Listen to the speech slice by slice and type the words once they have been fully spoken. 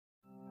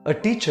A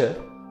teacher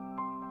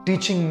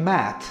teaching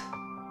math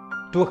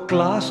to a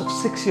class of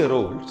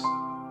 6-year-olds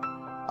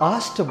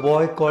asked a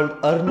boy called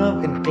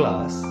Arnav in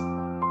class,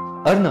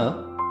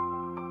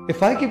 "Arnav,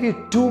 if I give you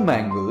 2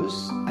 mangoes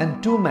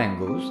and 2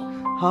 mangoes,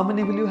 how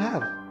many will you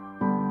have?"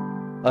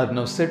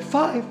 Arnav said,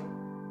 5.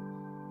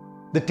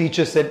 The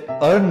teacher said,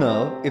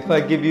 "Arnav, if I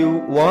give you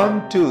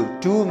 1,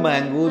 2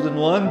 mangoes and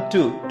 1,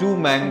 2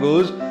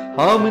 mangoes,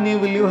 how many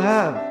will you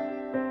have?"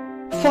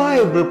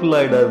 5,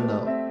 replied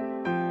Arnav.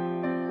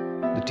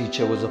 The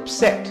teacher was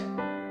upset.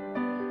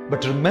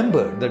 But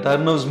remember that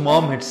Arnav's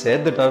mom had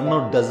said that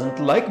Arnav doesn't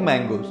like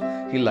mangoes,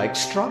 he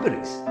likes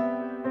strawberries.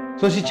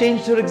 So she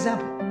changed her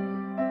example.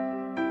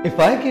 "If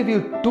I give you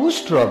 2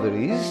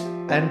 strawberries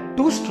and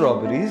 2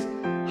 strawberries,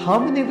 how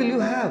many will you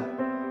have?"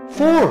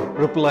 4,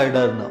 replied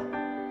Arnav.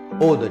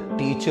 Oh, the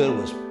teacher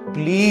was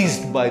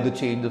pleased by the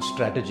change of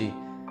strategy.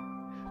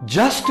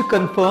 Just to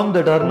confirm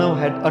that Arnav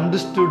had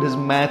understood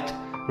his math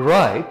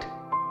right,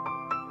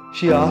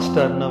 she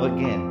asked Arnav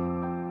again,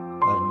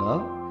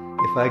 "Arnav,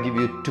 if I give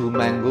you 2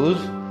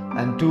 mangoes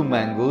and 2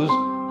 mangoes,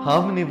 how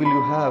many will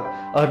you have?"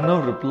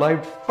 Arnav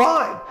replied,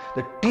 5.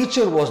 The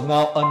teacher was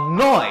now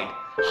annoyed.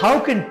 How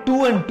can 2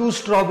 and 2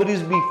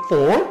 strawberries be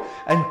 4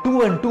 and 2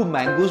 and 2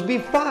 mangoes be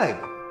 5?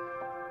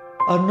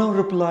 Arnav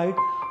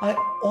replied, "I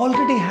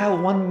already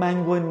have 1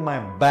 mango in my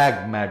bag,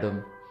 madam."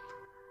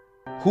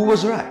 Who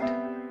was right?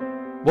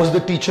 Was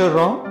the teacher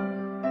wrong?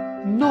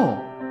 No,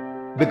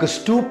 because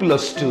 2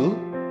 plus 2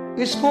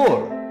 is 4.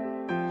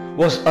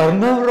 Was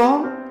Arnav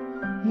wrong?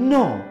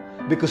 No,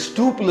 because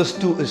 2 plus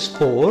 2 is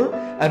 4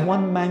 and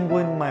 1 mango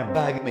in my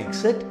bag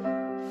makes it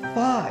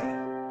 5.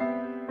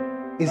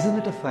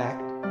 Isn't it a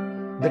fact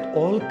that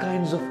all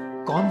kinds of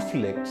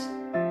conflicts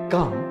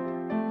come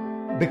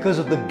because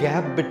of the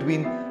gap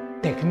between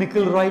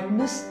technical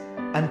rightness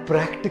and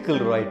practical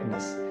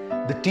rightness?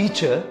 The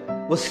teacher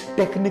was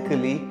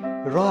technically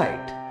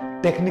right.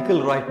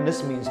 Technical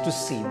rightness means to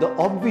see the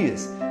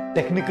obvious.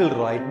 Technical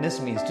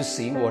rightness means to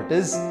see what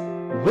is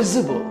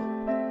visible.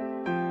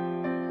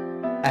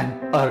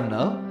 And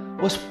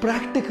Arnav was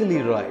practically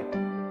right.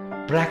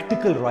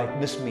 Practical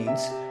rightness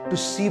means to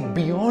see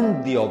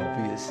beyond the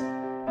obvious.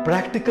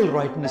 Practical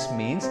rightness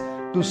means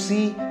to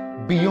see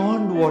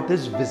beyond what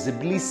is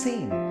visibly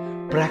seen.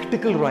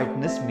 Practical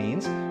rightness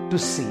means to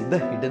see the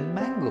hidden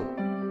mango.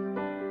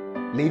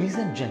 Ladies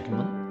and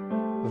gentlemen,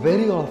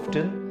 very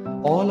often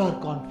all our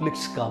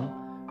conflicts come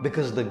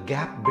because of the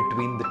gap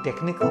between the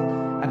technical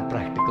and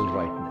practical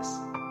rightness.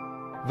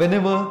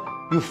 Whenever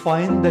you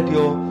find that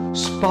your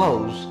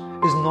spouse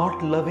is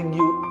not loving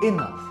you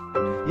enough,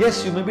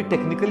 yes, you may be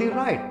technically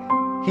right.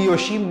 He or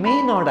she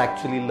may not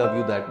actually love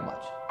you that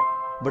much.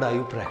 But are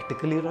you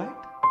practically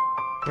right?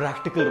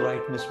 Practical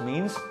rightness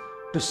means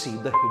to see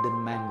the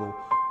hidden mango.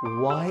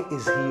 Why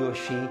is he or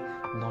she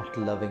not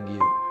loving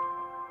you?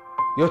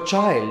 Your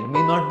child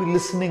may not be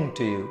listening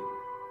to you.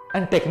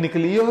 And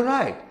technically you're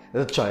right.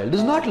 The child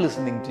is not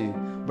listening to you.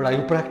 But are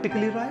you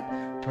practically right?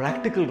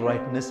 Practical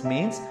rightness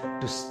means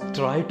to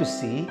try to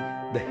see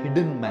the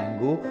hidden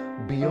mango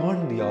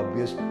beyond the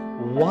obvious.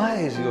 Why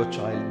is your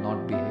child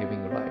not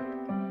behaving right?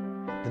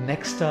 The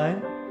next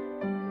time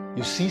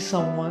you see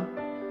someone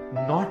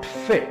not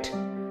fit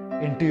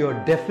into your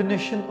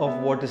definition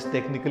of what is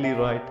technically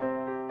right,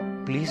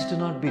 please do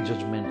not be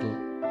judgmental.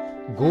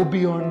 Go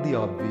beyond the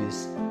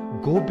obvious,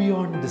 go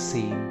beyond the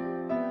seen,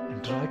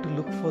 and try to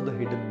look for the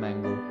hidden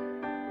mango,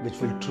 which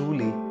will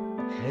truly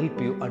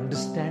help you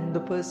understand the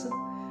person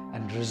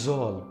and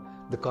resolve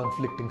the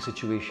conflicting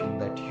situation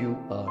that you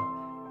are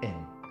in.